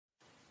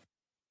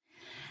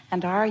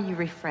And are you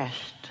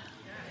refreshed?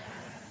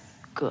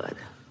 Good.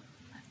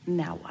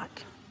 Now what?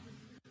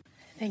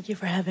 Thank you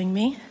for having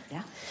me.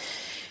 Yeah.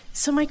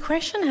 So my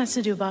question has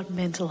to do about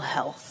mental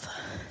health.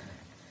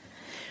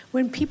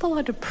 When people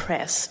are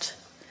depressed,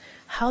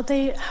 how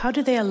do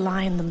they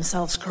align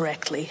themselves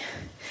correctly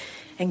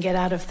and get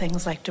out of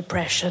things like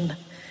depression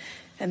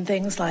and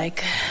things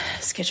like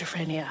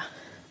schizophrenia?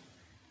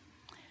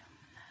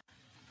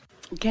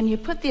 Can you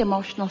put the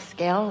emotional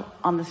scale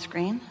on the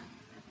screen?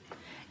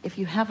 If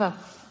you have a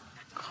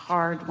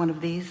card, one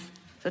of these,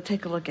 so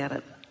take a look at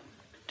it.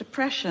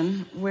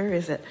 Depression, where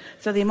is it?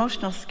 So the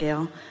emotional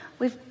scale,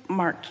 we've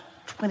marked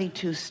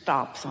 22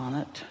 stops on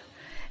it.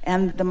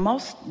 And the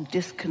most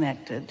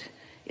disconnected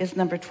is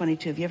number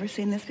 22. Have you ever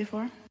seen this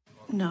before?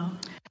 No.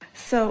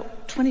 So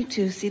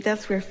 22, see,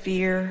 that's where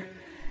fear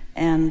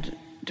and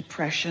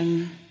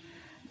depression,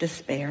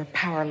 despair,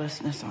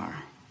 powerlessness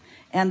are.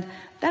 And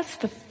that's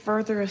the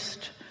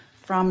furthest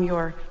from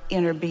your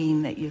inner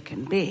being that you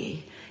can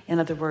be. In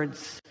other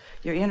words,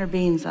 your inner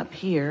being's up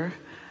here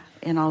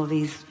in all of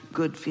these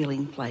good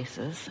feeling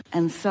places.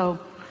 And so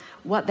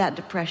what that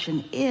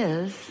depression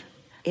is,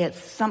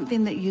 it's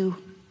something that you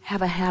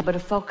have a habit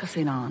of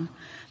focusing on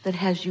that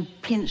has you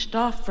pinched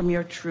off from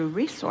your true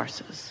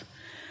resources.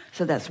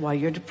 So that's why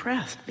you're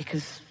depressed,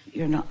 because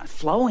you're not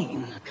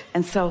flowing.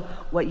 And so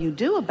what you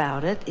do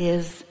about it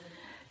is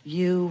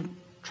you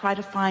try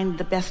to find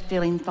the best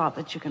feeling thought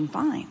that you can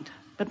find.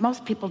 But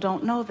most people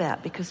don't know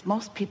that, because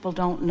most people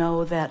don't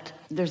know that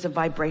there's a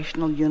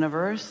vibrational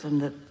universe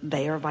and that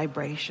they are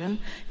vibration.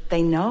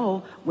 They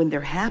know when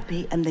they're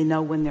happy and they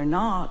know when they're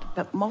not,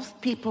 but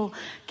most people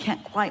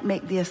can't quite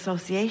make the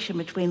association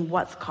between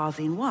what's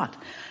causing what.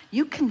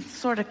 You can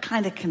sort of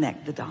kind of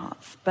connect the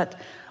dots, but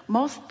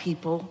most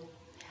people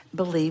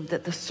believe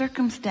that the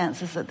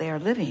circumstances that they are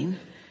living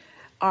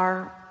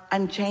are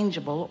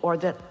unchangeable, or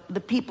that the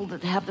people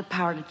that have the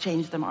power to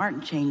change them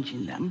aren't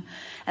changing them.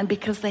 And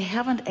because they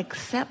haven't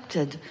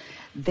accepted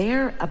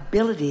their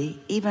ability,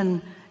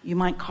 even you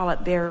might call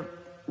it their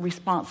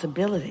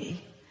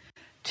responsibility,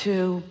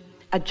 to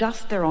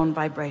adjust their own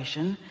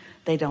vibration,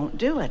 they don't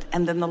do it.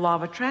 And then the law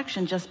of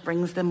attraction just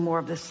brings them more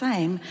of the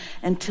same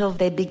until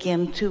they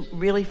begin to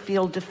really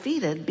feel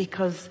defeated,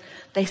 because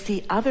they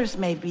see others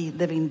may be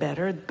living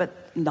better,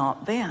 but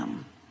not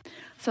them.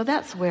 So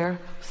that's where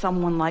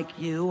someone like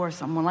you or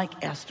someone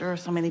like Esther or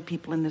so many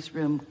people in this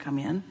room come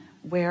in,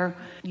 where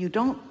you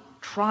don't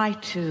try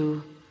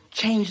to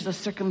change the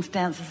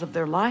circumstances of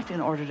their life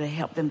in order to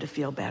help them to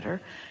feel better.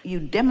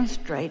 You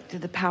demonstrate through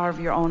the power of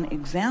your own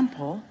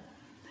example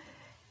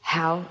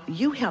how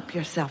you help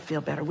yourself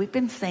feel better. We've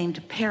been saying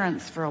to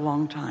parents for a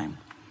long time,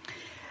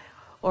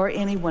 or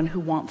anyone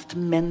who wants to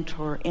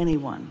mentor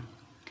anyone,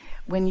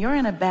 when you're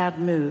in a bad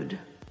mood,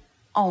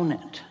 own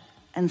it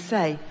and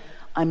say,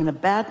 I'm in a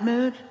bad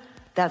mood.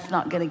 That's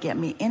not going to get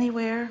me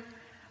anywhere.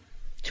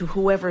 To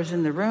whoever's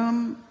in the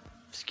room,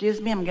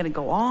 excuse me, I'm going to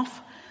go off.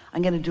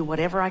 I'm going to do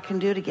whatever I can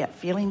do to get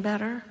feeling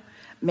better.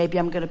 Maybe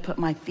I'm going to put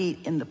my feet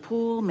in the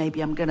pool. Maybe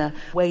I'm going to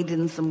wade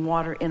in some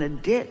water in a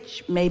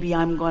ditch. Maybe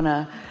I'm going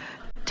to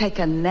take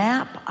a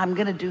nap. I'm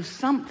going to do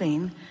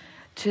something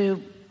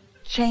to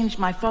change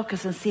my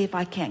focus and see if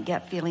I can't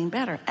get feeling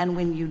better. And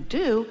when you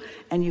do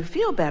and you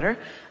feel better,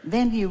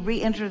 then you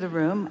re-enter the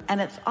room, and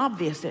it's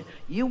obvious that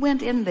you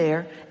went in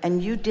there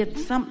and you did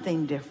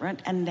something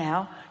different, and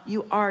now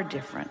you are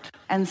different.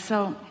 And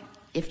so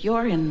if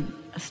you're in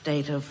a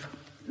state of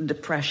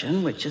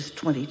depression, which is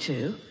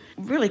 22,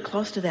 really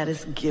close to that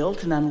is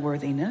guilt and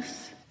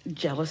unworthiness.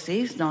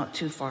 Jealousy is not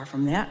too far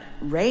from that.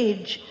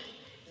 Rage,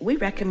 we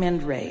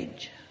recommend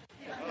rage.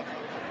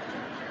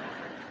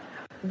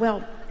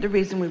 Well, the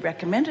reason we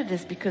recommend it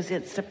is because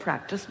it's a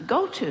practice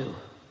go-to.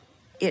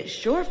 It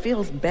sure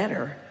feels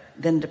better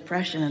than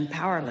depression and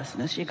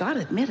powerlessness. You got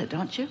to admit it,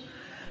 don't you?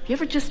 Have you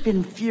ever just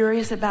been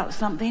furious about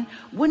something?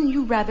 Wouldn't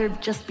you rather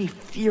just be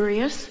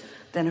furious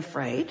than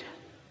afraid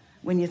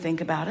when you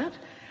think about it?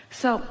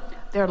 So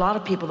there are a lot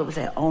of people that would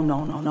say, oh,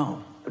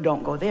 no,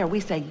 don't go there. We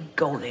say,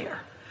 go there.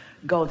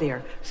 Go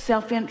there.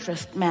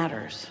 Self-interest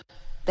matters.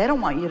 They don't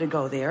want you to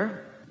go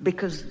there,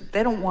 because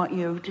they don't want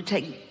you to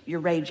take your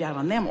rage out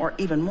on them, or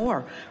even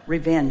more,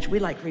 revenge. We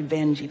like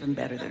revenge even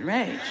better than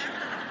rage,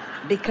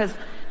 because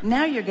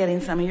now you're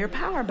getting some of your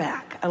power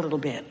back a little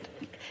bit.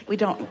 We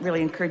don't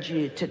really encourage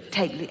you to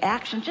take the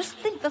action. Just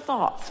think the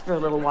thoughts for a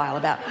little while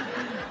about it.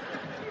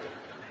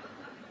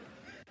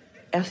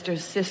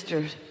 Esther's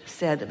sister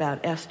said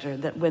about Esther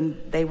that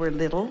when they were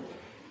little,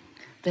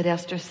 that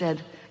Esther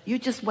said, you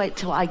just wait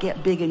till I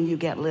get big and you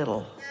get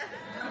little.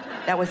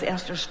 That was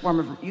Esther's form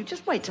of, you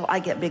just wait till I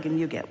get big and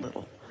you get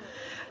little.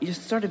 You're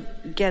sort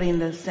of getting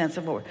the sense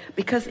of,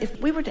 because if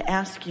we were to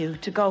ask you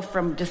to go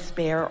from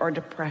despair or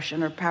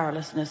depression or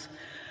powerlessness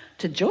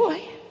to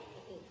joy,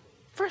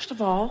 first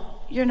of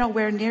all, you're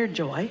nowhere near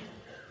joy.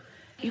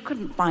 You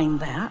couldn't find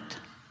that.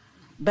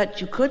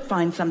 But you could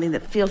find something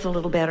that feels a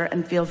little better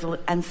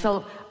and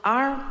so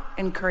our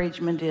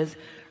encouragement is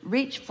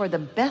reach for the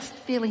best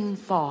feeling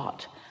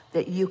thought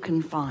that you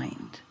can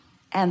find.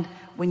 And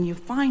when you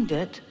find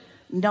it,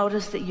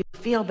 notice that you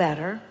feel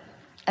better,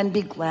 and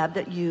be glad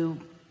that you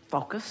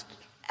focused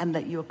and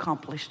that you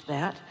accomplished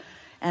that.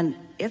 And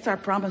it's our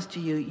promise to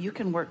you, you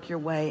can work your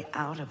way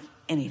out of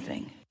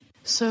anything.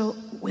 So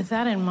with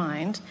that in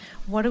mind,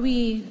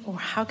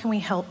 how can we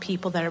help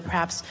people that are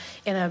perhaps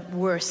in a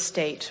worse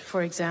state?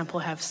 For example,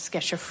 have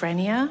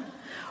schizophrenia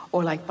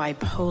or like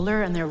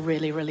bipolar and they're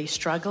really, really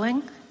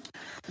struggling?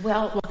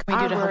 Well, what can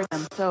we do to help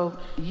them? So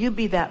you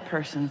be that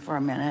person for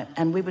a minute,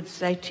 and we would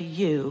say to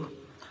you,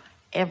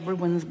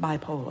 everyone's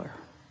bipolar.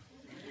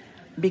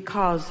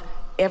 Because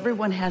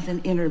everyone has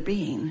an inner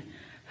being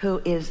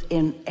who is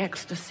in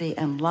ecstasy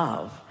and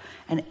love,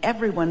 and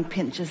everyone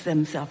pinches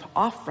themselves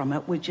off from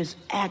it, which is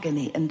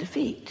agony and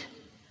defeat.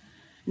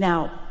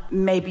 Now,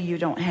 maybe you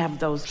don't have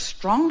those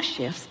strong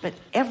shifts, but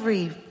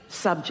every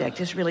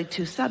subject is really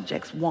two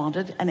subjects,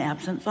 wanted and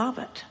absence of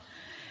it.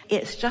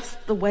 It's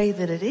just the way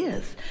that it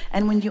is.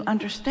 And when you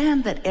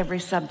understand that every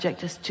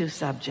subject is two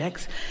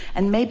subjects,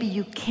 and maybe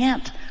you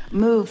can't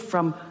move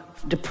from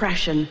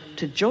depression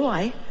to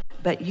joy,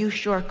 but you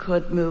sure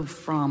could move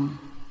from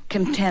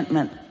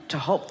contentment to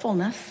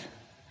hopefulness,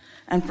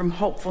 and from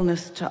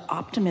hopefulness to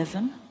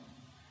optimism.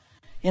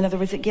 In other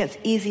words, it gets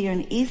easier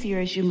and easier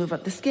as you move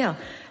up the scale.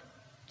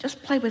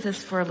 Just play with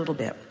this for a little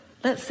bit.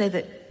 Let's say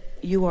that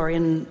you are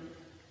in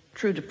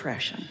true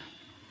depression.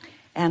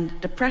 And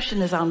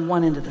depression is on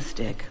one end of the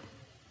stick,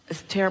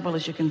 as terrible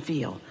as you can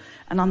feel.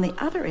 And on the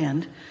other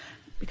end,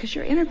 because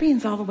your inner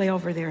being's all the way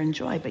over there in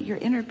joy, but your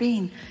inner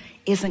being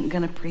isn't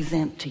going to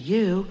present to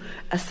you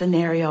a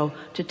scenario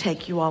to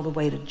take you all the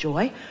way to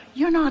joy.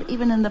 You're not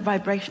even in the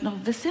vibrational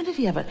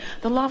vicinity of it.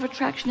 The law of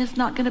attraction is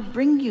not going to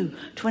bring you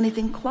to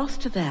anything close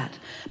to that.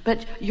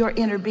 But your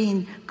inner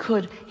being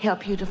could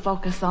help you to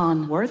focus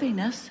on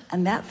worthiness,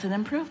 and that's an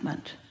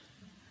improvement.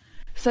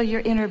 So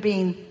your inner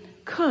being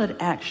could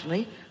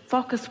actually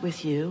focus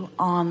with you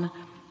on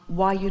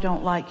why you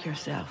don't like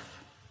yourself.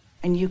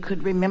 And you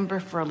could remember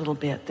for a little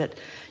bit that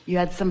you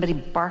had somebody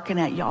barking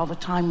at you all the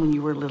time when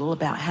you were little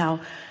about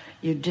how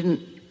you didn't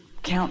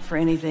count for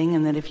anything,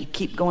 and that if you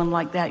keep going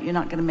like that, you're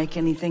not going to make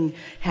anything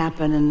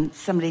happen, and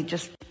somebody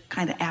just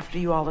kind of after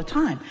you all the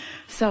time.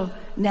 So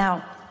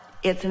now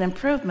it's an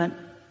improvement,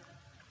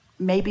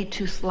 maybe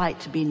too slight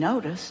to be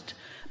noticed,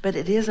 but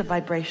it is a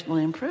vibrational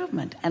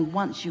improvement. And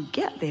once you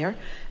get there,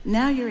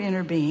 now your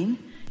inner being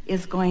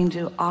is going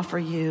to offer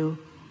you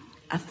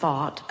a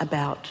thought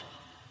about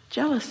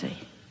jealousy.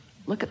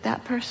 Look at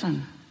that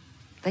person.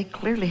 They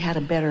clearly had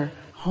a better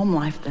home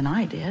life than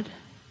I did.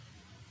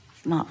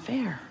 It's not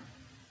fair.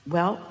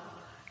 Well,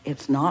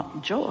 it's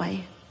not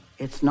joy.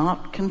 It's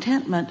not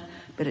contentment,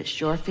 but it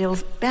sure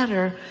feels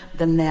better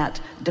than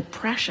that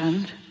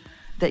depression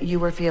that you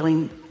were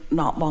feeling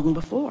not long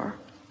before.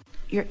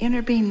 Your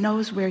inner being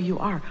knows where you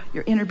are.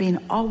 Your inner being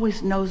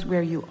always knows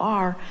where you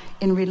are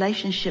in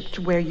relationship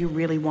to where you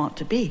really want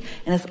to be.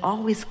 And it's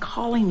always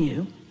calling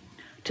you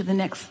to the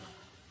next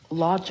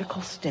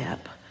logical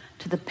step,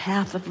 to the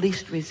path of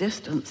least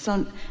resistance.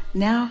 So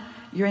now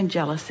you're in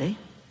jealousy.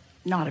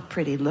 Not a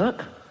pretty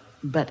look,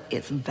 but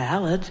it's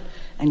valid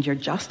and you're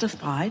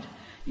justified.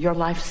 Your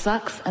life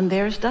sucks and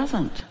theirs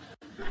doesn't.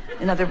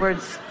 In other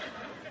words,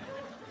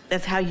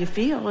 that's how you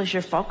feel as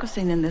you're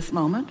focusing in this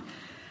moment.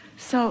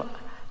 So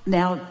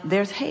now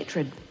there's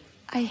hatred.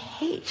 I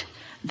hate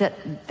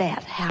that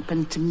that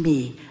happened to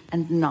me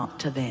and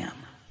not to them.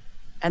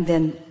 And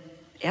then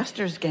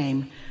Esther's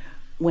game,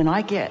 when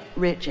I get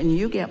rich and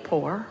you get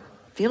poor,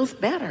 feels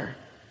better.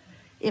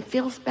 It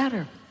feels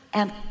better.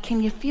 And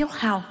can you feel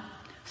how,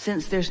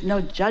 since there's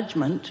no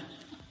judgment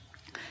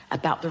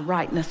about the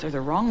rightness or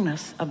the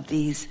wrongness of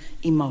these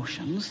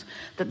emotions,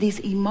 that these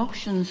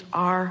emotions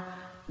are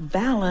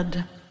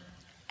valid,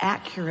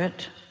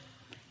 accurate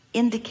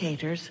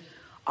indicators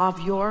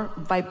of your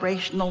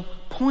vibrational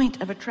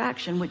point of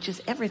attraction, which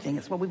is everything.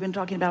 It's what we've been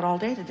talking about all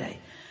day today.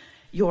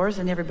 Yours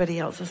and everybody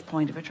else's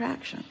point of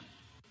attraction.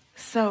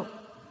 So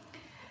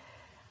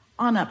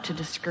on up to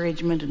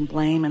discouragement and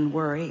blame and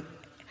worry.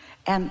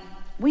 And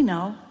we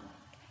know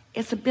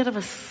it's a bit of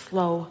a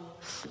slow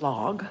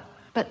slog,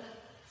 but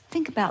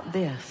think about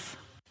this.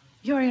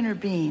 Your inner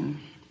being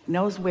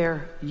knows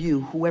where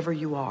you, whoever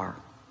you are,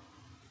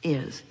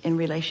 is in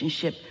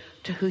relationship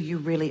to who you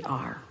really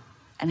are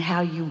and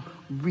how you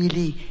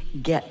really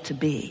get to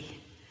be.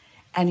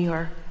 And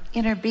your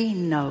inner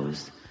being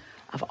knows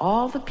of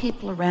all the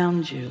people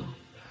around you.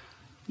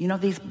 You know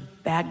these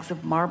bags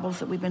of marbles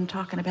that we've been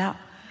talking about?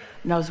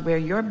 Knows where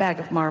your bag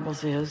of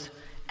marbles is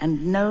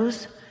and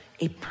knows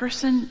a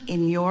person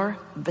in your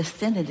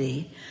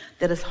vicinity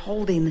that is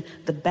holding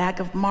the bag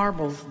of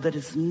marbles that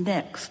is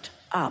next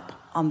up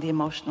on the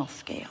emotional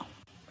scale.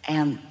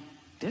 And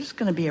there's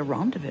going to be a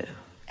rendezvous.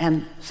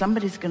 And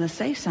somebody's going to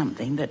say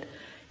something that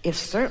is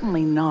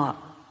certainly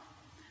not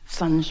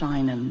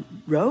sunshine and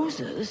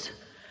roses,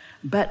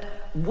 but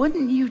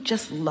wouldn't you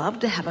just love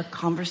to have a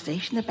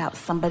conversation about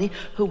somebody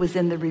who was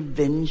in the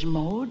revenge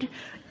mode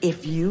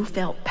if you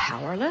felt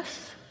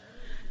powerless?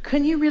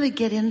 Couldn't you really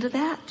get into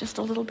that just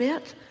a little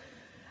bit?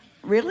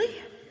 Really?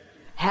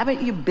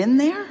 Haven't you been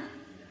there?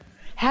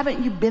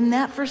 Haven't you been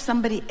that for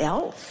somebody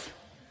else?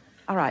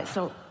 All right,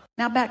 so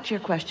Now back to your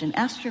question.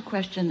 Ask your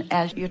question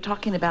as you're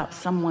talking about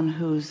someone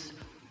who's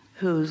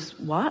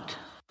what?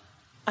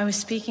 I was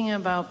speaking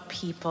about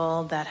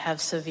people that have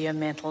severe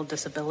mental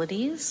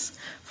disabilities,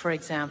 for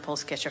example,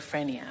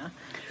 schizophrenia,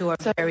 who are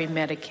very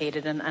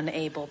medicated and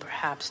unable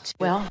perhaps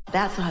to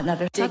that's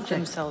another dig subject.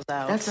 themselves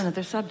out. That's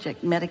another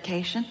subject.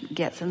 Medication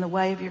gets in the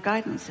way of your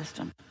guidance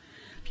system.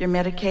 If you're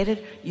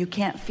medicated, you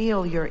can't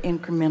feel your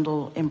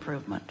incremental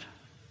improvement.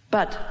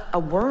 But a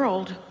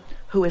world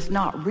who is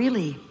not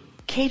really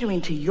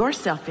catering to your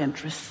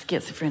self-interest,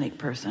 schizophrenic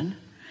person,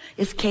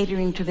 is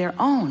catering to their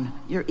own.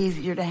 You're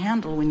easier to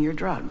handle when you're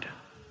drugged.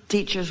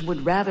 Teachers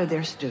would rather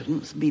their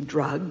students be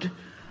drugged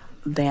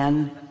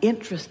than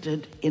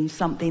interested in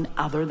something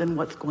other than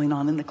what's going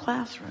on in the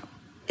classroom.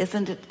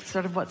 Isn't it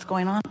sort of what's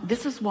going on?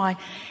 This is why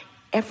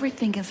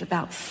everything is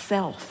about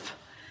self.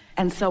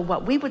 And so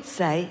what we would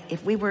say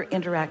if we were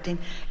interacting,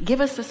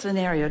 give us a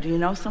scenario. Do you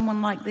know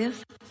someone like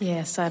this?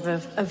 Yes, I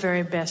have a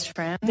very best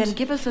friend. Then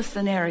give us a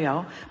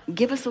scenario,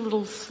 give us a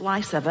little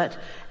slice of it,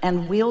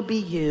 and we'll be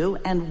you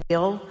and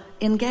we'll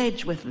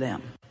engage with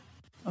them.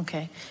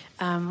 Okay.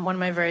 One of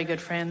my very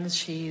good friends,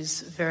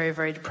 she's very,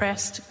 very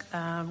depressed,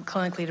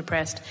 clinically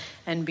depressed,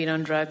 and been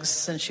on drugs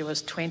since she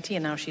was 20,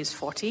 and now she's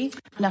 40.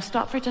 Now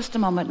stop for just a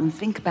moment and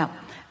think about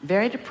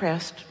very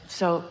depressed.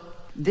 So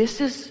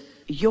this is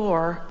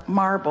your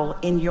marble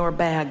in your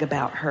bag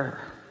about her.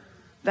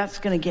 That's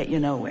going to get you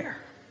nowhere.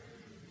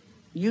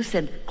 You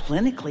said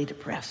clinically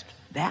depressed.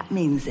 That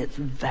means it's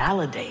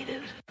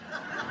validated.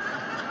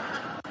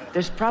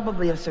 There's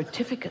probably a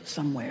certificate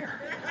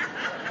somewhere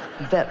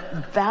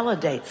that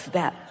validates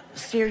that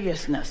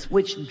seriousness,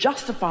 which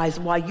justifies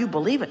why you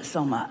believe it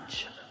so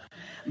much.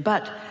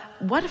 But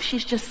what if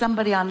she's just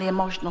somebody on the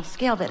emotional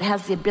scale that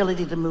has the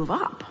ability to move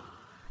up?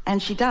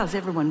 And she does,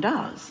 everyone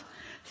does.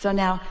 So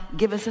now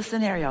give us a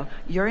scenario.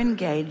 You're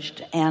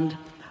engaged, and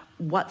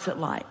what's it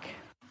like?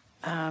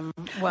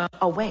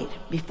 Oh, wait,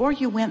 before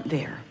you went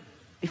there,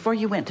 before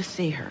you went to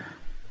see her,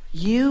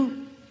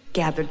 you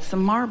gathered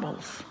some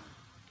marbles.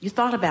 You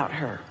thought about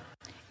her.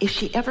 Is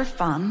she ever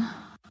fun?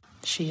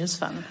 She is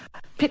fun.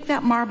 Pick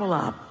that marble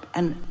up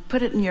and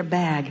put it in your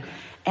bag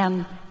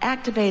and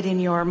activate in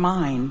your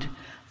mind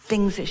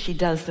things that she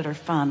does that are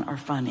fun or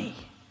funny.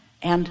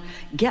 And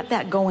get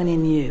that going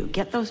in you.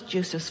 Get those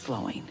juices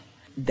flowing.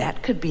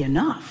 That could be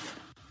enough.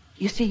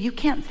 You see, you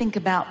can't think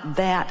about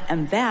that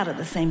and that at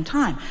the same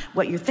time.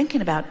 What you're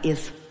thinking about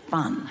is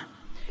fun.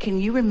 Can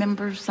you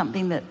remember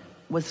something that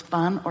was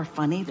fun or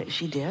funny that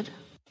she did?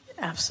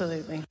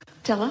 Absolutely.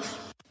 Tell us.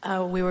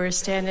 We were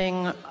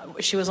standing,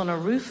 she was on a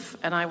roof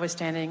and I was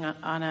standing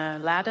on a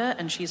ladder,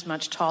 and she's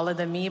much taller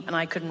than me and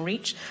I couldn't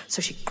reach.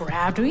 So she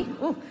grabbed me.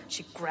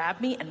 She grabbed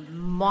me, and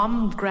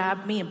Mom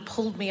grabbed me and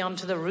pulled me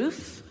onto the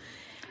roof.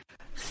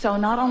 So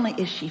not only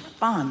is she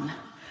fun,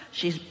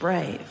 she's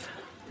brave.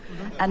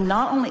 Mm-hmm. And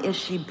not only is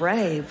she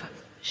brave,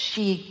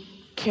 she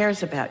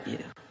cares about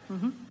you.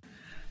 Mm-hmm.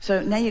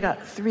 So now you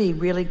got 3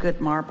 really good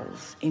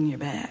marbles in your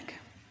bag.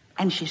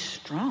 And she's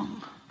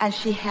strong. And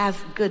she has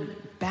good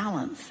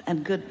balance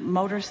and good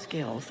motor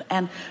skills.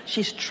 And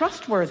she's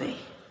trustworthy.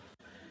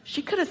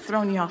 She could have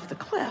thrown you off the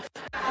cliff.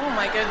 Oh,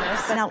 my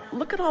goodness. Now,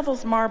 look at all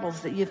those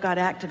marbles that you've got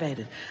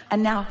activated.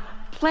 And now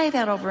play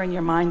that over in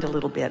your mind a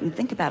little bit and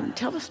think about it and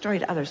tell the story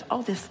to others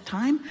all this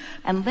time.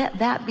 And let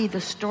that be the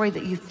story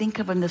that you think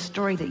of and the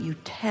story that you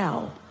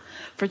tell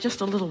for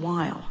just a little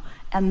while.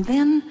 And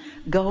then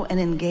go and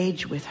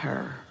engage with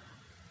her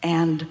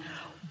and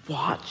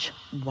watch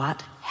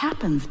what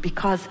happens,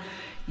 because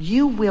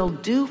you will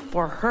do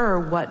for her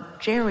what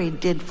Jerry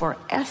did for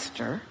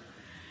Esther.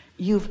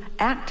 You've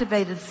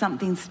activated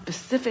something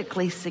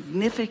specifically,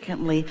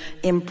 significantly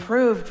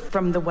improved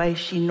from the way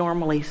she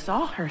normally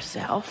saw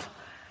herself.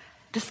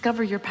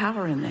 Discover your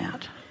power in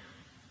that.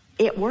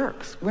 It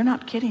works. We're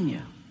not kidding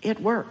you. It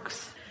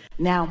works.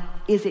 Now,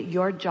 is it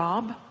your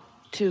job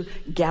to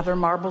gather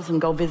marbles and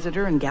go visit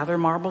her and gather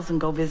marbles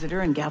and go visit her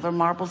and gather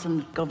marbles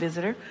and go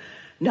visit her?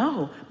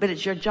 No, but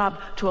it's your job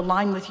to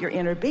align with your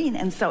inner being.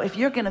 And so if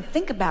you're going to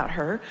think about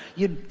her,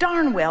 you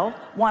darn well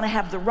want to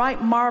have the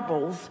right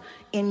marbles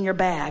in your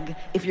bag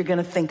if you're going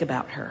to think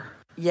about her.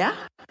 Yeah?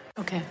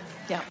 Okay.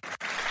 Yeah.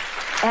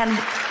 And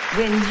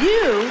when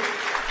you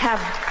have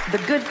the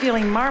good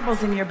feeling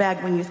marbles in your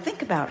bag when you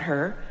think about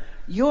her,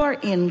 you're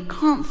in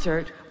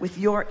concert with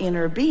your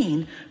inner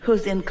being,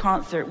 who's in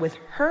concert with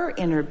her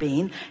inner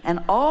being and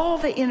all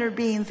the inner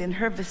beings in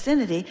her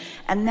vicinity.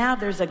 And now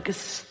there's a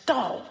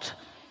gestalt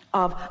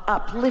of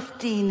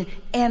uplifting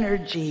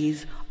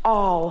energies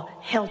all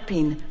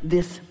helping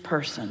this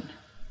person.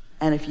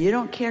 And if you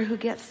don't care who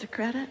gets the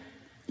credit,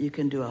 you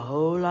can do a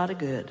whole lot of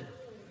good.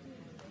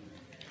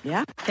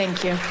 Yeah?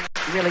 Thank you.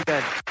 Really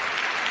good.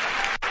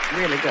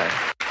 Really good.